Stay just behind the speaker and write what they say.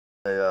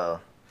A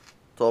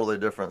totally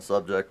different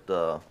subject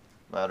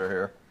matter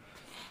here.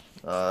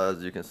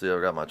 As you can see,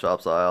 I've got my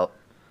chop saw out,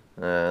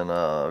 and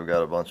I've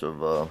got a bunch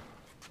of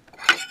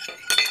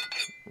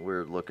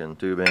weird looking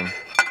tubing,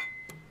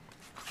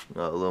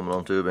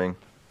 aluminum tubing,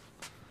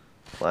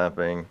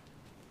 clamping,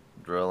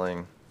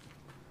 drilling.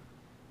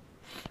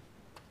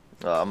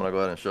 I'm going to go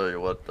ahead and show you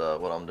what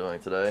I'm doing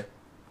today,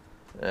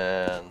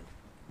 and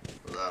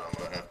for that I'm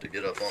going to have to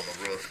get up on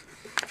the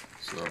roof,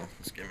 so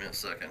just give me a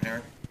second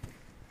here.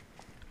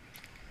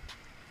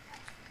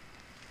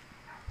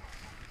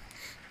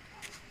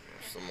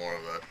 Some more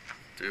of that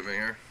tubing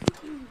here.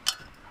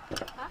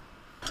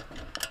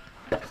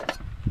 There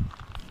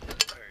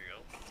you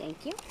go.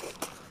 Thank you.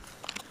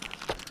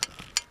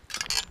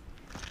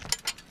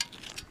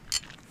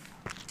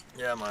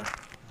 Yeah, my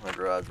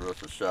garage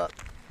roof is shot,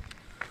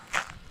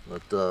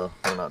 but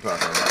we're not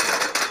talking about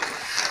that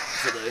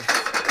today.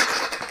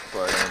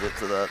 Probably gonna get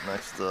to that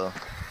next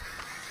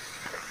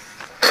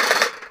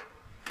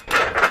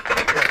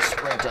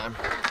springtime.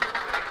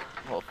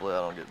 Hopefully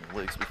I don't get any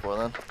leaks before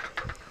then.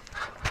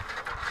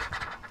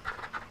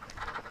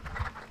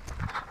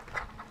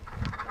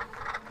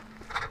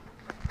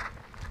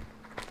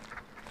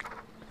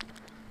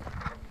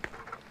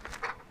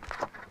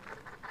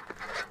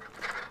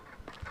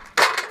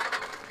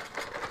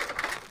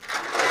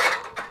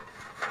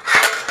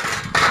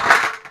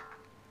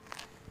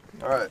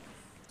 Alright,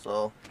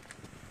 so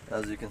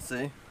as you can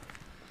see,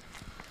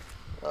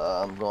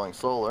 I'm going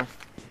solar,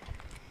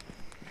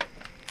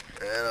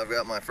 and I've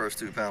got my first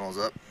 2 panels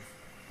up.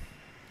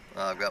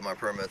 I've got my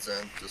permits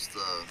in just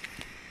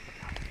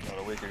about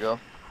a week ago,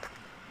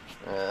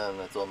 and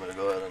they told me to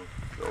go ahead and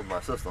build my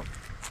system.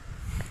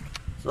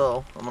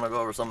 So I'm going to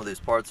go over some of these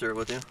parts here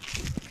with you,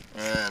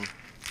 and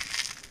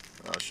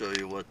I'll show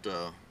you what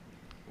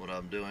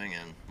I'm doing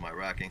and my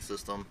racking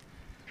system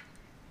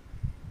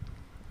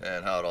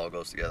and how it all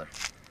goes together.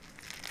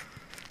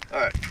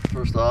 Alright,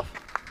 first off,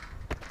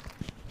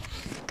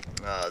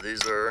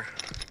 these are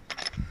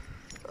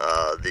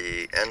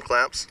the end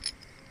clamps.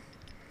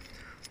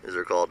 These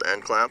are called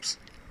end clamps.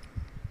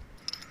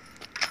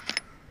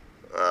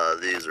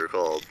 These are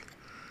called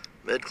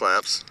mid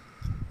clamps,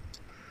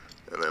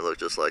 and they look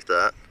just like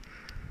that.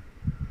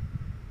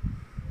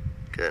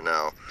 Okay,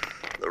 now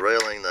the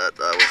railing that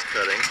I was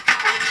cutting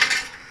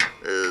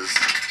is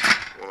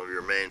one of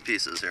your main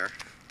pieces here.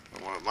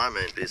 One of my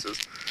main pieces,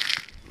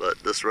 but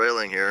this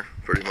railing here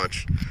pretty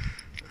much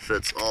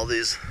fits all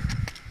these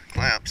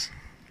clamps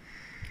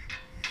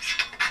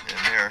in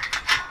here,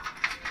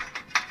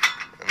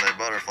 and they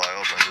butterfly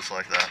open just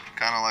like that,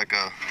 kind of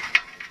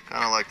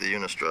like the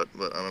unistrut,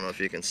 but I don't know if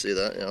you can see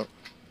that. You know,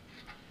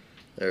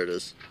 there it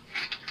is.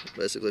 It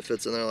basically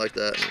fits in there like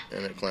that,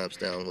 and it clamps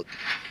down with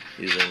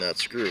using that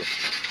screw.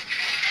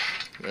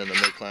 And the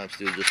mid clamps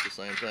do just the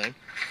same thing,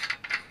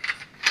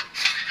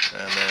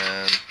 and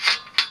then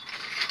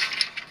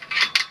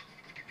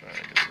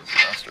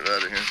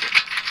out of here.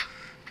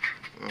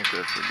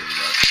 Okay, forget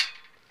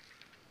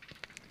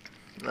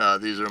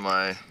that. These are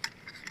my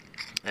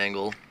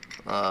angle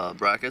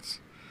brackets.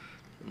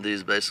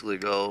 These basically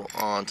go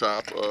on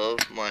top of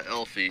my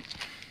L feet.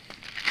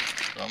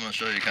 So I'm going to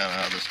show you kind of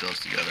how this goes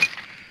together.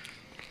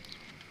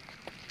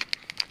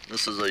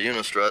 This is a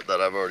unistrut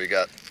that I've already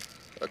got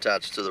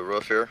attached to the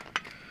roof here.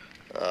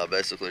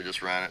 Basically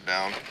just ran it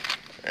down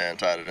and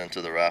tied it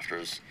into the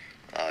rafters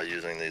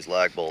using these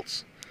lag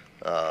bolts.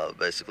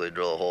 Basically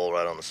drill a hole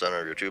right on the center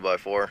of your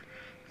 2x4.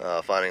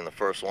 Finding the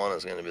first one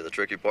is going to be the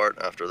tricky part.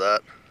 After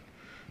that,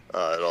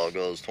 it all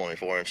goes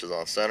 24 inches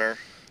on center,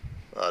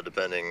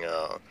 depending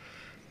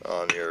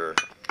on your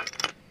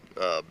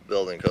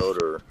building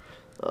code or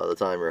the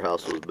time your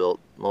house was built.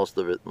 Most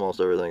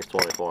everything's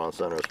 24 on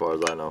center as far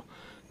as I know.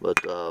 But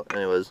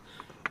anyways,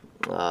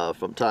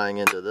 from tying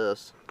into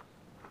this,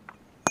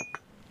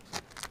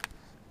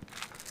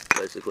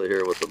 basically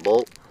here with the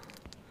bolt,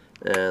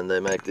 and they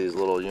make these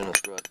little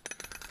unistrut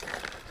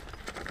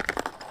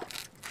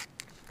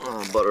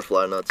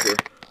butterfly nuts here.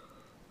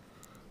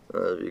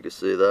 If you can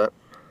see that,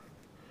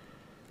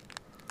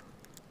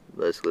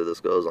 basically this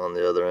goes on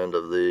the other end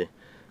of the,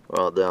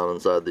 well, down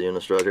inside the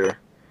unistrut here,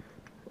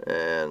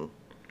 and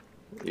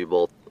you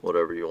bolt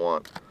whatever you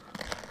want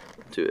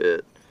to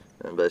it.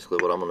 And basically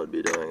what I'm going to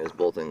be doing is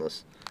bolting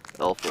this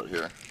L foot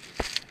here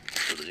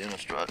to the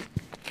unistrut,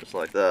 just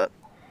like that,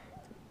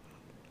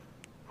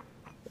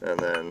 and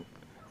then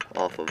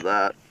off of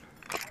that,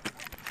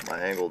 my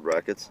angled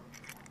brackets,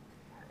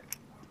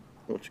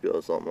 which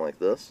goes something like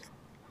this,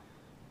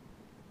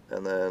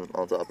 and then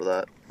on top of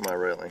that, my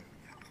railing.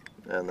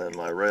 And then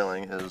my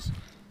railing is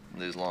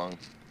these long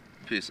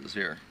pieces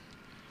here.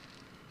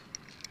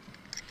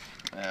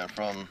 And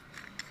from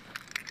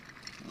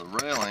the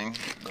railing,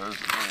 there's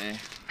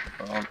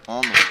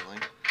on the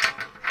railing,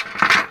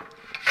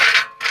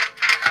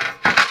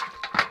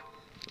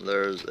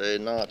 there's a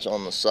notch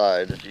on the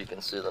side. If you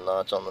can see the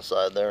notch on the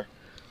side there,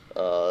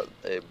 a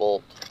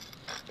bolt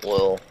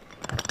will,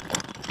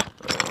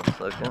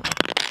 a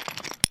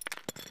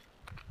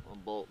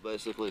bolt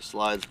basically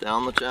slides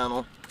down the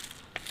channel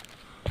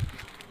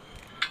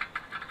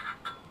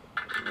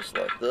just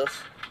like this.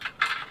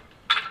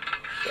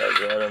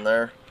 Slides right in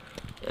there,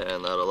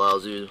 and that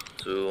allows you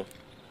to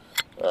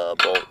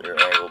bolt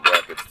your angle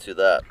brackets to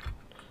that,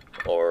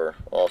 or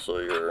also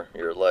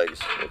your legs,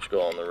 which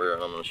go on the rear,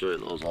 and I'm going to show you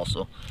those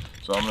also.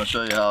 So I'm going to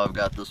show you how I've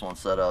got this one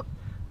set up,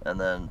 and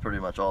then pretty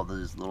much all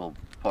these little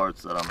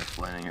parts that I'm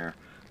explaining here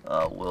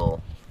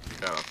will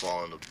kind of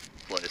fall into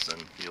place,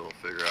 and you'll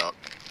figure out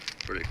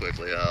pretty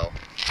quickly how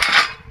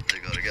they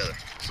go together.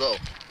 So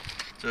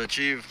to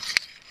achieve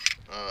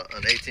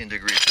an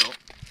 18-degree tilt,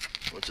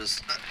 which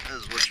is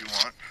what you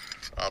want,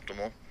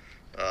 optimal,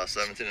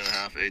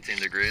 17.5, 18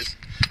 degrees,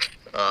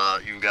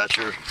 you've got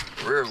your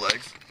rear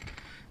legs,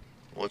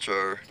 which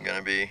are going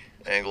to be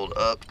angled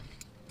up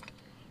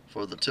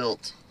for the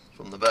tilt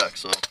from the back.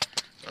 So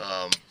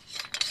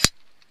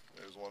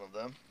there's one of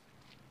them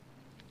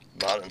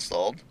not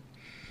installed,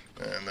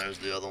 and there's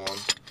the other one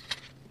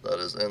that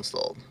is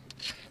installed.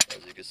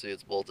 As you can see,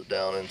 it's bolted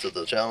down into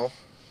the channel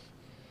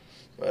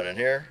right in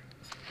here,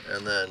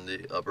 and then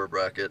the upper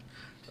bracket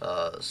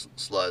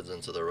slides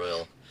into the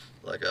rail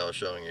like I was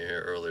showing you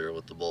here earlier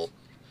with the bolt.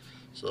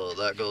 So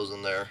that goes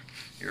in there.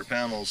 Your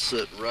panels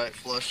sit right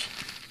flush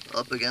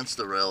up against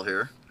the rail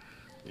here.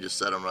 You just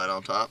set them right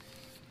on top,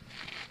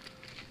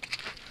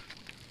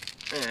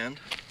 and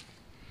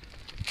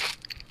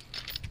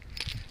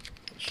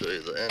I'll show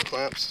you the end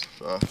clamps.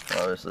 So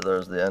obviously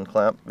there's the end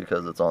clamp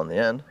because it's on the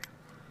end,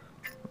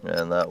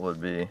 and that would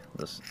be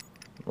this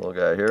little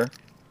guy here.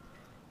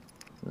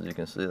 As you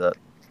can see, that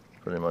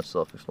pretty much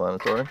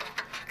self-explanatory,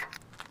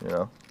 you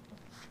know.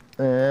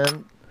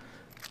 And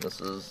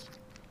this is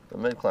the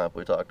mid clamp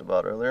we talked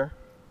about earlier.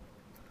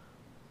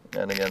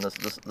 And again,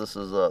 this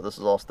is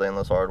all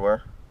stainless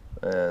hardware,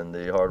 and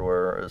the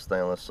hardware is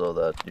stainless so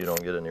that you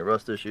don't get any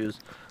rust issues.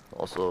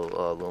 Also,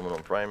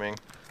 aluminum framing,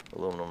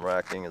 aluminum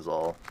racking is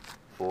all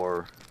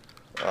for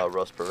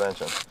rust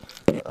prevention.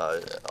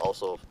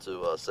 Also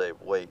to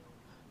save weight.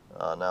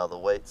 Now the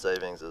weight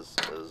savings is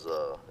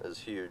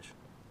huge,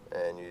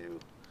 and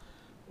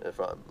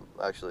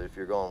if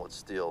you're going with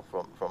steel,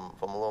 from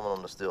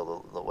aluminum to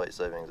steel, the weight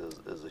savings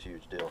is a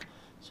huge deal.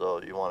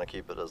 So you want to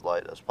keep it as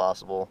light as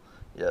possible,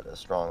 yet as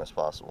strong as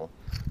possible.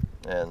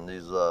 And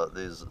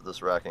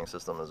this racking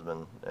system has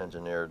been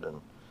engineered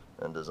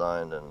and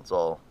designed, and it's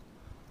all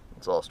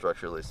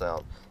structurally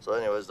sound. So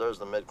anyways, there's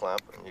the mid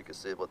clamp, and you can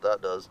see what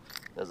that does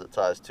is it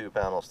ties two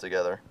panels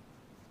together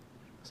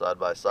side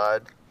by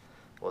side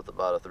with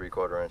about a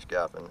 3/4 inch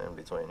gap in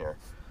between here.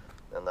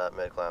 And that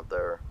mid clamp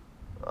there,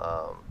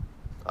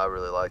 I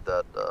really like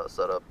that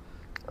setup.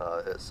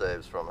 It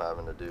saves from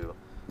having to do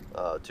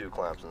two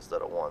clamps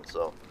instead of one,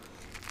 so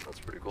that's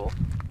pretty cool.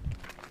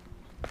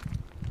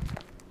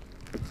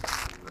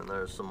 And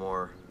there's some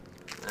more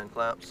end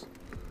clamps.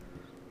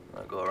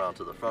 I'll go around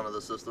to the front of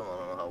the system. I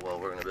don't know how well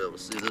we're going to be able to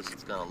see this.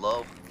 It's kind of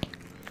low,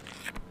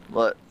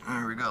 but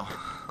there we go.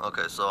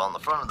 Okay, so on the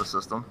front of the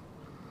system,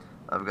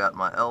 I've got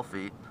my L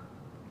feet,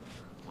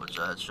 which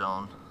I had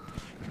shown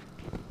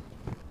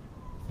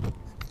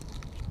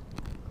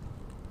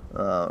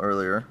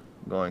earlier,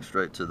 going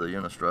straight to the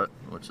unistrut,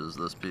 which is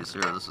this piece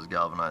here. This is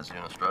galvanized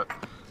unistrut.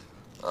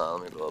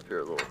 Let me go up here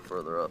a little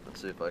further up and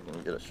see if I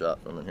can get a shot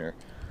from in here.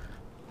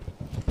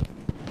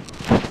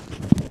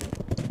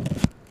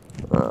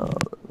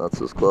 That's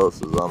as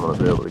close as I'm going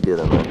to be able to get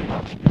in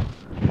there.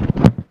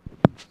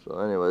 So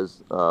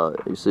anyways,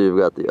 you see you've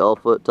got the L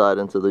foot tied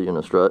into the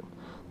unistrut.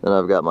 Then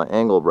I've got my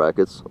angle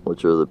brackets,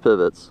 which are the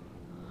pivots,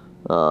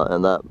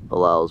 and that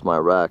allows my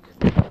rack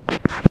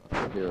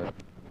here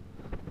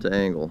to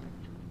angle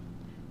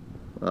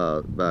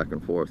back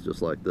and forth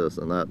just like this,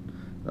 and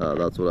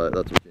that's what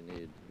you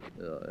need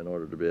in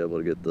order to be able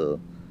to get the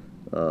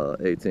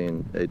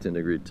 18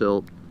 degree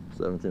tilt,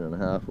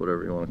 17.5,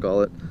 whatever you want to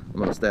call it. I'm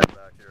going to stand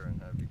back here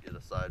and have you get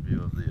a side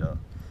view of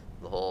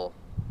the whole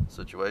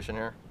situation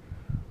here.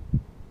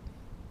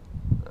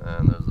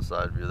 And there's the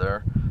side view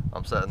there.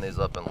 I'm setting these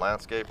up in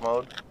landscape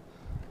mode.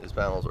 These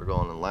panels are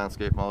going in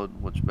landscape mode,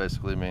 which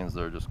basically means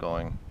they're just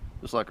going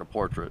just like a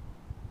portrait.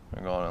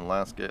 They're going in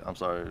landscape. I'm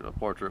sorry, a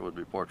portrait would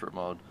be portrait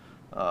mode,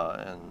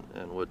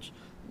 in which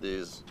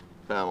these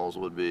panels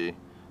would be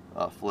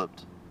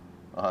flipped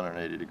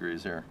 180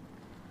 degrees here.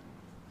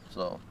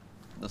 So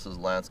this is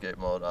landscape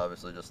mode,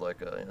 obviously, just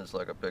like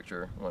a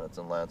picture when it's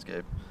in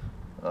landscape.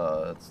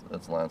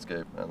 It's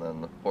landscape, and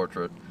then the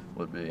portrait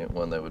would be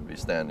when they would be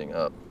standing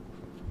up.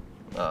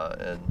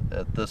 And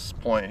at this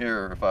point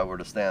here, if I were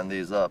to stand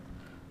these up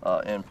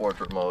in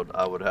portrait mode,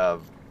 I would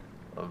have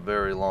a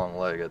very long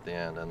leg at the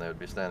end, and they would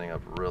be standing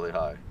up really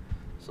high.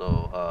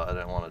 So I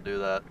didn't want to do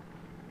that.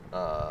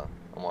 I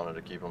wanted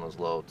to keep them as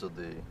low to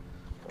the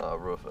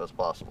roof as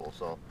possible.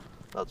 So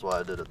that's why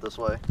I did it this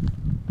way.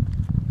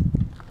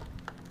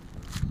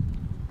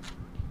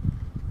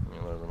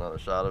 And there's another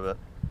shot of it.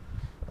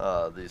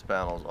 These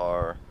panels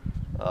are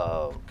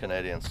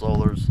Canadian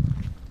Solars.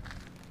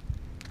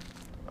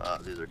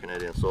 These are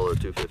Canadian Solar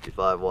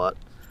 255 watt.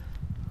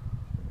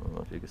 I don't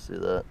know if you can see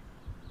that.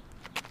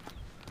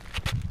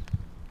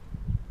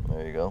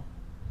 There you go.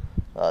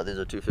 These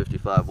are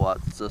 255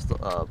 watt system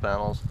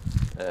panels,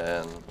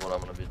 And what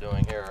I'm going to be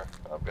doing here,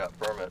 I've got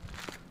permit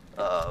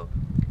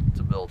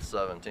to build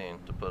 17,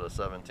 to put a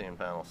 17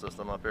 panel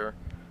system up here,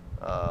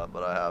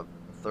 but I have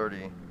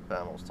 30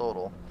 panels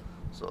total.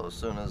 So as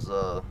soon as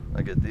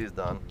I get these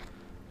done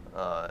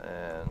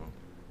and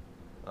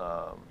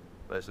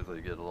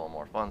basically get a little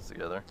more funds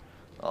together,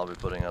 I'll be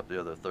putting up the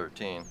other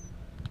 13.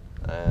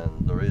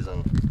 And the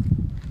reason,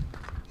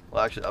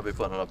 well, actually I'll be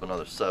putting up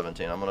another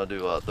 17. I'm going to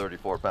do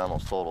 34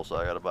 panels total, so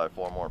I got to buy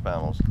 4 more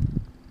panels.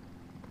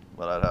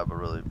 But I'd have a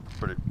really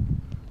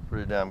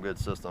pretty damn good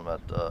system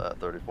at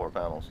 34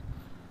 panels.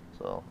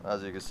 So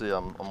as you can see,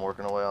 I'm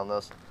working away on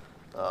this.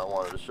 I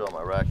wanted to show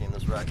my racking.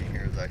 This racking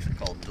here is actually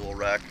called dual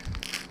rack.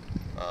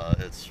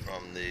 It's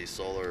from the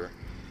solar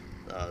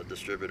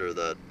distributor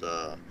that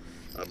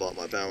I bought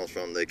my panels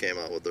from. They came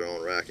out with their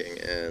own racking,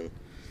 and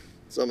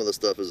some of the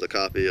stuff is a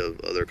copy of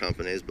other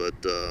companies, but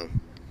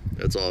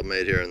it's all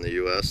made here in the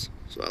US,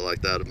 so I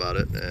like that about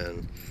it.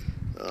 And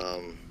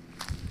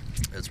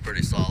it's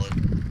pretty solid.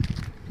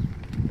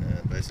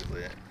 And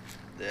basically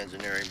the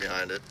engineering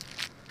behind it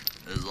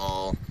is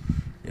all,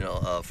 you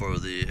know, for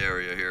the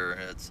area here.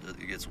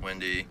 It gets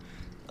windy.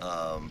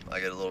 I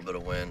get a little bit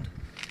of wind,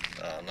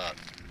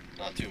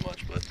 not too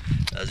much, but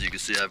as you can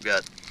see, I've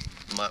got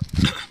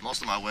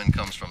most of my wind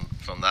comes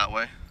from that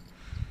way.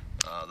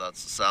 That's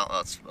south.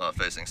 That's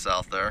facing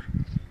south there.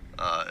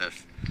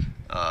 If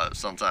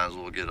sometimes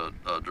we'll get a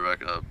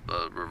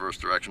reverse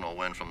directional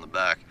wind from the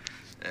back,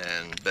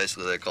 and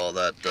basically they call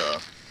that.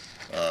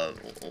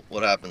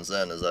 What happens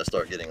then is I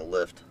start getting a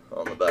lift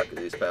on the back of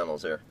these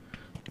panels here,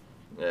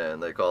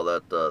 and they call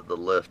that the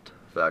lift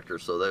factor.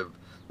 So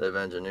they've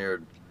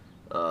engineered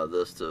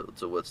this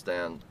to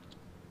withstand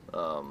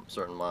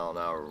certain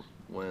mile-an-hour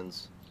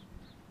winds,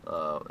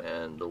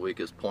 and the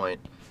weakest point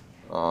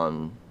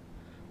on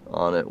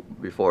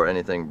it before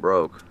anything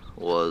broke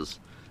was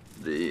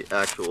the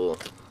actual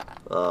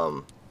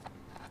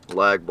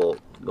lag bolt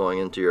going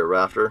into your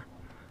rafter,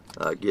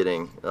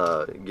 getting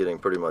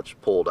pretty much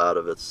pulled out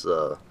of its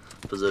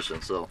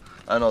position. So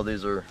I know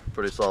these are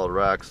pretty solid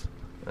racks,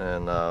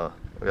 and I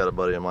got a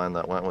buddy of mine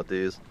that went with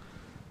these,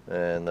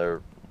 and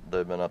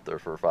they've been up there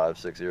for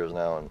 5-6 years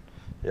now, and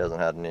he hasn't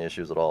had any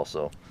issues at all.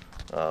 So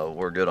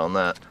we're good on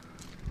that,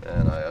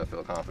 and I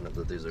feel confident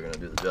that these are going to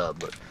do the job.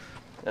 But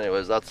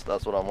anyways, that's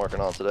what I'm working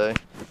on today.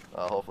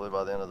 Hopefully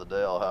by the end of the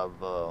day I'll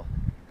have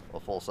a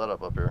full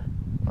setup up here,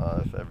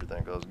 if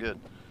everything goes good.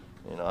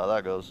 You know how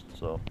that goes.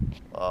 So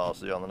I'll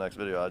see you on the next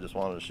video. I just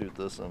wanted to shoot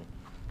this and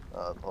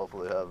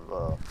hopefully have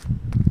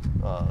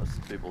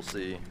people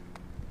see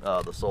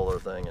the solar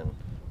thing,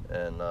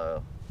 and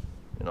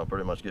you know,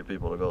 pretty much get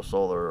people to go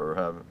solar, or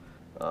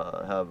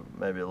have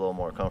maybe a little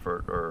more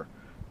comfort, or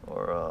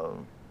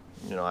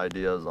you know,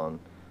 ideas on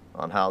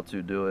how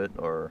to do it,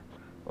 or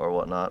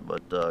whatnot.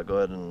 But go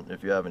ahead, and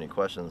if you have any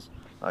questions,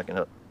 I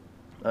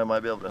might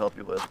be able to help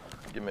you with.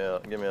 Give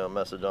me a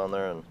message on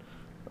there, and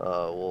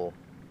I'll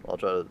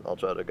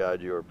try to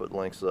guide you, or put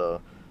links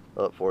up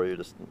for you,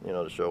 just, you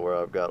know, to show where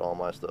I've got all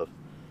my stuff.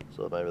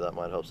 So maybe that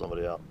might help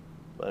somebody out.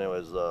 But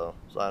anyways,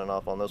 signing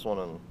off on this one,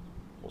 and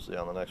we'll see you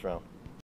on the next round.